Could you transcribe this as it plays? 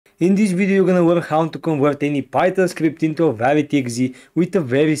In this video you're gonna learn how to convert any Python script into a valid.exe with a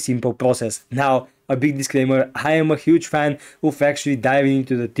very simple process. Now, a big disclaimer, I am a huge fan of actually diving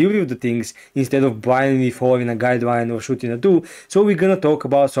into the theory of the things instead of blindly following a guideline or shooting a tool, so we're gonna talk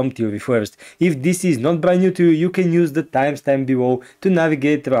about some theory first. If this is not brand new to you, you can use the timestamp below to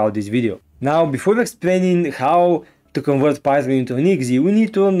navigate throughout this video. Now, before explaining how to convert Python into an exe, we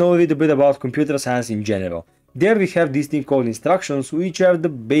need to know a little bit about computer science in general. There we have this thing called instructions, which are the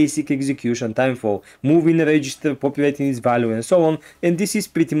basic execution time for moving a register, populating its value and so on, and this is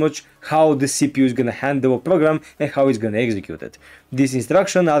pretty much how the CPU is gonna handle a program and how it's gonna execute it. These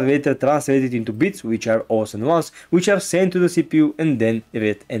instructions are later translated into bits, which are o's and ones, which are sent to the CPU and then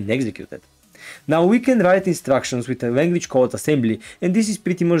read and executed. Now we can write instructions with a language called assembly, and this is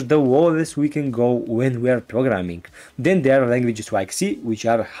pretty much the lowest we can go when we are programming. Then there are languages like C, which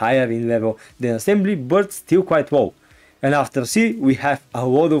are higher in level than assembly but still quite low. And after C we have a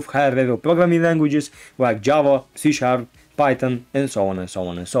lot of higher level programming languages like Java, C#, Python and so on and so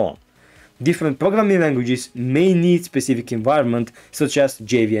on and so on. Different programming languages may need specific environment such as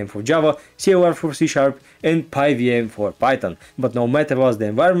JVM for Java, CLR for C# and PyVM for Python, but no matter what's the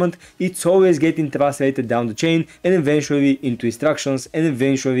environment, it's always getting translated down the chain and eventually into instructions and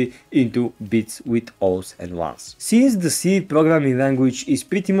eventually into bits with O's and ones. Since the C programming language is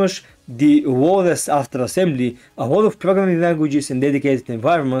pretty much the lowest after assembly, a lot of programming languages and dedicated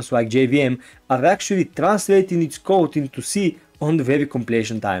environments like JVM are actually translating its code into C on the very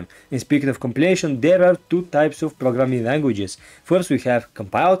compilation time. And speaking of compilation, there are two types of programming languages. First we have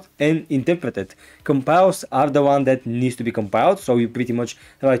compiled and interpreted. Compiles are the one that needs to be compiled, so you pretty much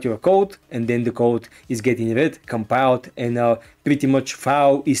write your code and then the code is getting read, compiled, and pretty much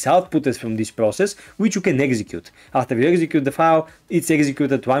file is outputted from this process, which you can execute. After you execute the file, it's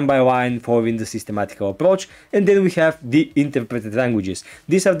executed line by line following the systematical approach. And then we have the interpreted languages.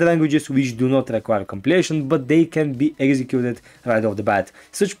 These are the languages which do not require compilation, but they can be executed right off the bat.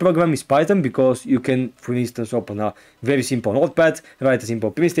 Such program is Python, because you can, for instance, open a very simple notepad, write a simple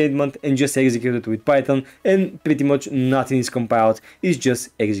print statement and just execute it with Python, and pretty much nothing is compiled, it's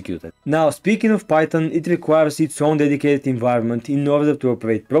just executed. Now, speaking of Python, it requires its own dedicated environment in order to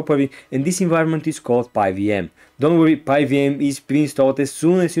operate properly, and this environment is called PyVM. Don't worry, PyVM is pre-installed as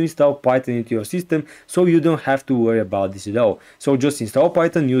soon as you install Python into your system, so you don't have to worry about this at all. So just install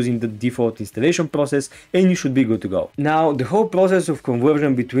Python using the default installation process and you should be good to go. Now, the whole process of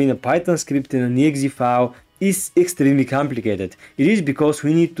conversion between a Python script and an exe file is extremely complicated. It is because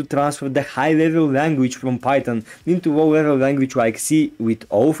we need to transfer the high-level language from Python into low-level language like C with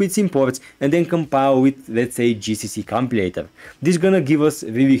all of its imports and then compile with, let's say, GCC compilator. This is gonna give us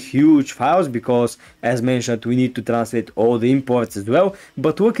really huge files because, as mentioned, we need to translate all the imports as well,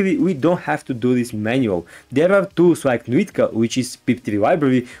 but luckily we don't have to do this manual. There are tools like Nuitka, which is pip3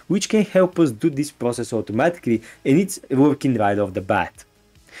 library, which can help us do this process automatically, and it's working right off the bat.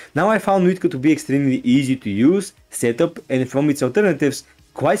 Now I found Nuitka to be extremely easy to use, set up, and from its alternatives,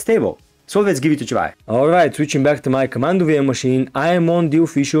 quite stable. So let's give it a try. Alright, switching back to my command VM machine, I am on the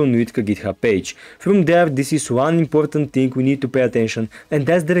official Nuitka GitHub page. From there, this is one important thing we need to pay attention, and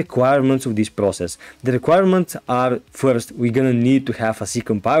that's the requirements of this process. The requirements are, first, we're gonna need to have a C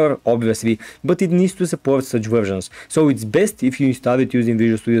compiler, obviously, but it needs to support such versions. So it's best if you install it using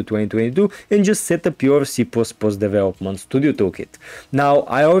Visual Studio 2022 and just set up your C++ Development Studio Toolkit. Now,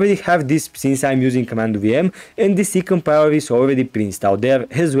 I already have this since I'm using command VM, and the C compiler is already pre-installed there,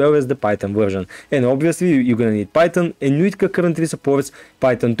 as well as the Python version, and obviously you're gonna need Python, and Nuitka currently supports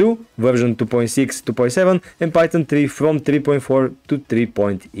Python 2 version 2.6, 2.7 and Python 3 from 3.4 to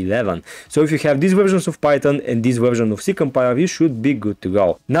 3.11. So if you have these versions of Python and this version of C compiler, you should be good to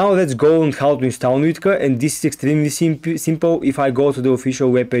go. Now let's go on how to install Nuitka, and this is extremely simple. If I go to the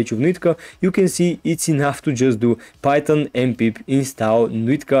official webpage of Nuitka, you can see it's enough to just do Python pip install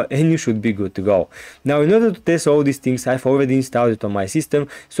Nuitka and you should be good to go. Now, in order to test all these things, I've already installed it on my system,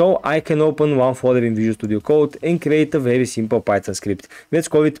 so I can open one folder in Visual Studio Code and create a very simple Python script. Let's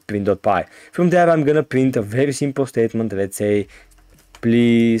call it print.py. From there I'm gonna print a very simple statement, let's say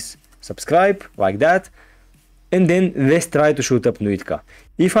please subscribe, like that, and then let's try to shoot up Nuitka.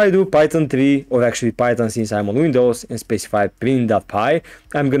 If I do Python 3, or actually Python since I'm on Windows, and specify print.py,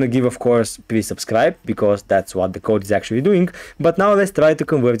 I'm gonna give, of course, please subscribe, because that's what the code is actually doing. But now let's try to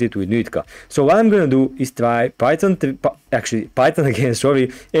convert it with Nuitka. So what I'm gonna do is try Python 3, actually Python again,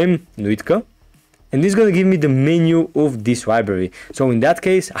 sorry, and Nuitka. And this is gonna give me the menu of this library. So in that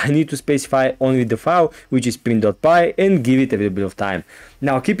case, I need to specify only the file, which is print.py, and give it a little bit of time.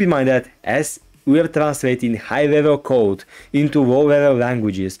 Now keep in mind that as we are translating high-level code into low-level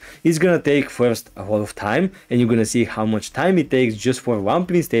languages, it's gonna take first a lot of time, and you're gonna see how much time it takes just for one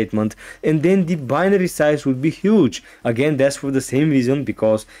print statement, and then the binary size would be huge. Again, that's for the same reason,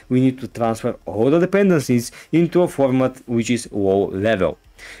 because we need to transfer all the dependencies into a format which is low-level.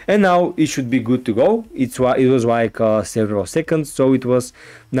 And now it should be good to go. It was like several seconds, so it was,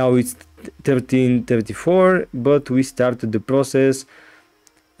 now it's 13:34, but we started the process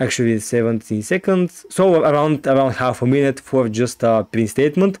actually 17 seconds, so around half a minute for just a print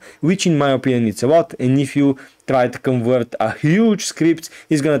statement, which in my opinion it's a lot. And if you try to convert a huge script,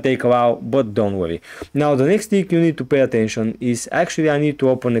 it's gonna take a while, but don't worry. Now the next thing you need to pay attention is, actually I need to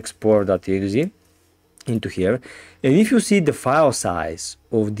open export.exe into here, and if you see the file size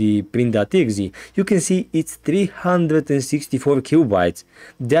of the print.exe, you can see it's 364 kilobytes.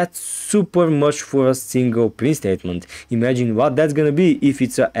 That's super much for a single print statement. Imagine what that's gonna be if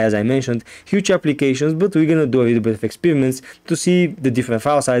it's as I mentioned, huge applications, but we're gonna do a little bit of experiments to see the different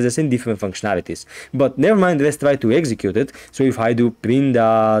file sizes and different functionalities. But never mind, let's try to execute it. So if I do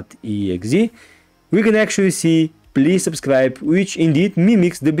print.exe, we can actually see please subscribe, which indeed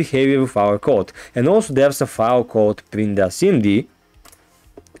mimics the behavior of our code. And also there's a file called print.cmd,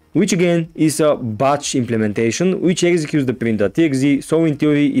 which again is a batch implementation which executes the print.exe. So in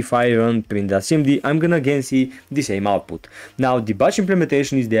theory, if I run print.cmd, I'm gonna again see the same output. Now the batch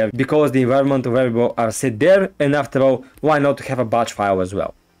implementation is there because the environmental variables are set there, and after all, why not have a batch file as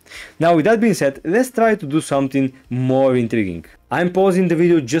well? Now with that being said, let's try to do something more intriguing. I'm pausing the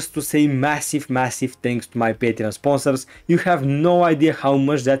video just to say massive thanks to my Patreon sponsors. You have no idea how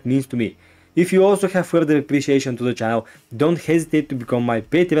much that means to me. If you also have further appreciation to the channel, don't hesitate to become my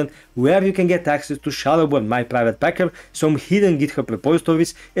Patreon, where you can get access to Shadowburn, my private packer, some hidden GitHub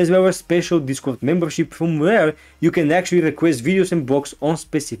repositories, as well as special Discord membership from where you can actually request videos and blogs on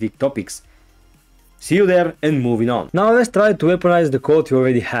specific topics. See you there, and moving on. Now let's try to weaponize the code you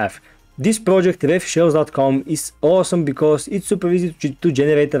already have. This project refshells.com is awesome because it's super easy to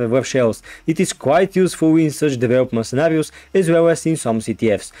generate reverse shells. It is quite useful in such development scenarios as well as in some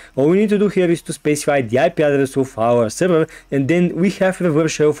CTFs. All we need to do here is to specify the IP address of our server, and then we have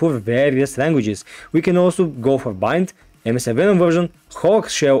reverse shell for various languages. We can also go for bind, MSI Venom version, Hawk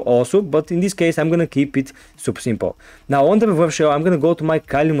shell also, but in this case I'm gonna keep it super simple. Now on the reverse shell, I'm gonna go to my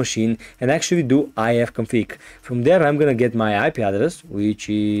Kali machine and actually do ifconfig. From there I'm gonna get my IP address,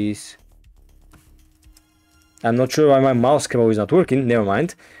 which is, I'm not sure why my mouse scroll is not working, never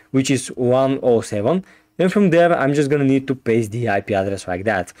mind, which is 107. And from there I'm just gonna need to paste the IP address like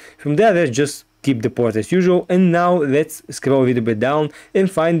that. From there let's just keep the port as usual, and now let's scroll a little bit down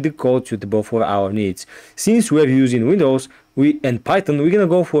and find the code suitable for our needs. Since we're using Windows and Python, we're gonna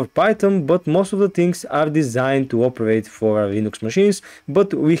go for Python, but most of the things are designed to operate for Linux machines,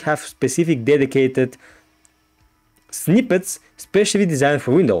 but we have specific dedicated snippets specially designed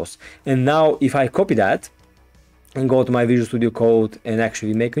for Windows. And now if I copy that and go to my Visual Studio Code and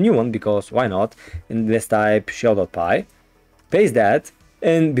actually make a new one, because why not, and let's type shell.py, paste that.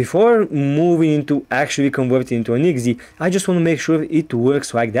 And before moving into actually converting into an exe, I just want to make sure it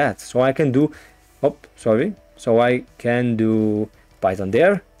works like that. So I can do, so I can do Python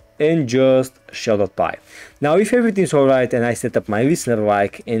there and just shell.py. Now if everything's alright and I set up my listener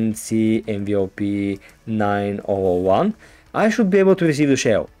like nc mvop 9001, I should be able to receive the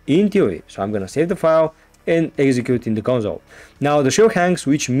shell in theory. So I'm gonna save the file and execute in the console. Now the shell hangs,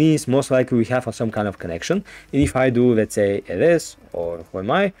 which means most likely we have some kind of connection. And if I do, let's say ls or who am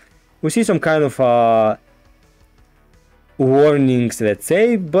I, we see some kind of warnings, let's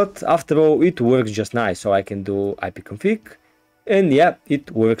say, but after all it works just nice. So I can do ipconfig, and yeah, it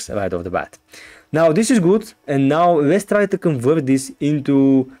works right off the bat. Now this is good, and now let's try to convert this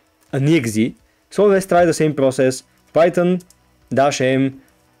into an exe. So let's try the same process, python -m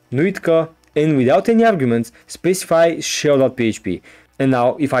nuitka, and without any arguments specify shell.php. And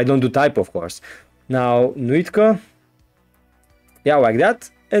now if I don't do type, of course, now nuitka, yeah, like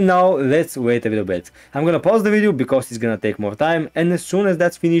that. And now let's wait a little bit. I'm gonna pause the video because it's gonna take more time, and as soon as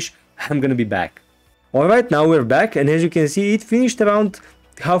that's finished I'm gonna be back. Alright, now we're back, and as you can see it finished around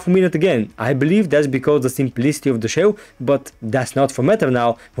half a minute again. I believe that's because the simplicity of the shell, but that's not for matter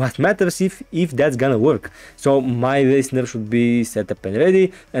now. What matters if that's gonna work. So my listener should be set up and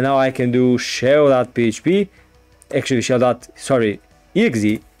ready, and now I can do shell.php, actually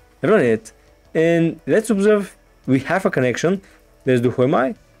exe, run it, and let's observe we have a connection. Let's do who am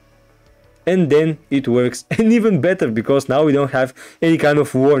I, and then it works, and even better because now we don't have any kind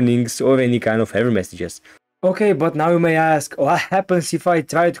of warnings or any kind of error messages. Okay, but now you may ask, what happens if I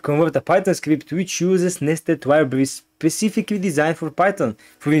try to convert a Python script which uses nested libraries specifically designed for Python?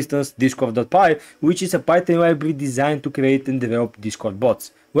 For instance, Discord.py, which is a Python library designed to create and develop Discord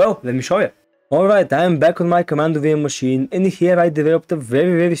bots. Well, let me show you. Alright, I am back on my command VM machine, and here I developed a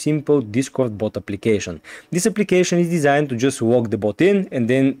very simple Discord bot application. This application is designed to just log the bot in and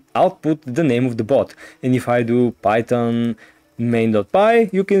then output the name of the bot. And if I do python main.py,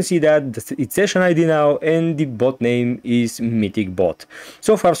 you can see that it's session ID now and the bot name is mythic bot.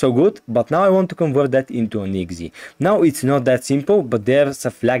 So far so good, but now I want to convert that into an exe. Now it's not that simple, but there's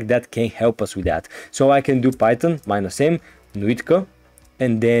a flag that can help us with that. So I can do python -m nuitka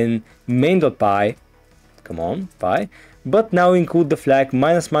and then main.py, come on, py, but now include the flag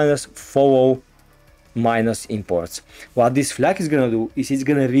 --follow -imports. What this flag is gonna do is it's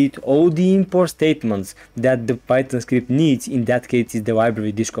gonna read all the import statements that the Python script needs, in that case is the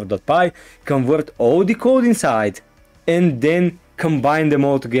library discord.py, convert all the code inside, and then combine them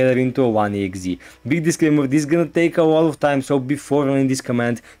all together into one exe. Big disclaimer, this is gonna take a lot of time, so before running this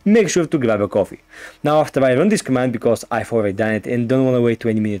command, make sure to grab a coffee. Now after I run this command, because I've already done it and don't wanna wait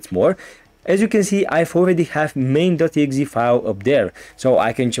 20 minutes more, as you can see, I've already have main.exe file up there, so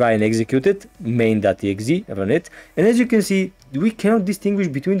I can try and execute it, main.exe, run it, and as you can see, we cannot distinguish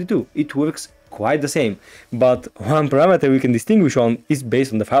between the two. It works quite the same, but one parameter we can distinguish on is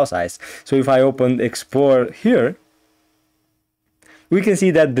based on the file size. So if I open Explorer here, we can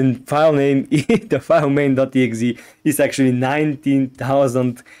see that the file name, the file main.exe, is actually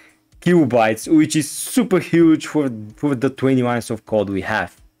 19,000 kilobytes, which is super huge for the 20 lines of code we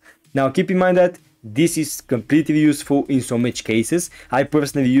have. Now keep in mind that this is completely useful in so many cases. I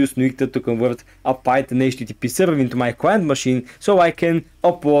personally use Nuitka to convert a Python HTTP server into my client machine so I can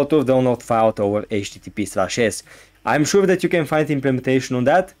upload or download file over HTTP/s. I'm sure that you can find implementation on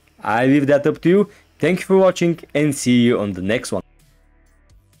that. I leave that up to you. Thank you for watching and see you on the next one.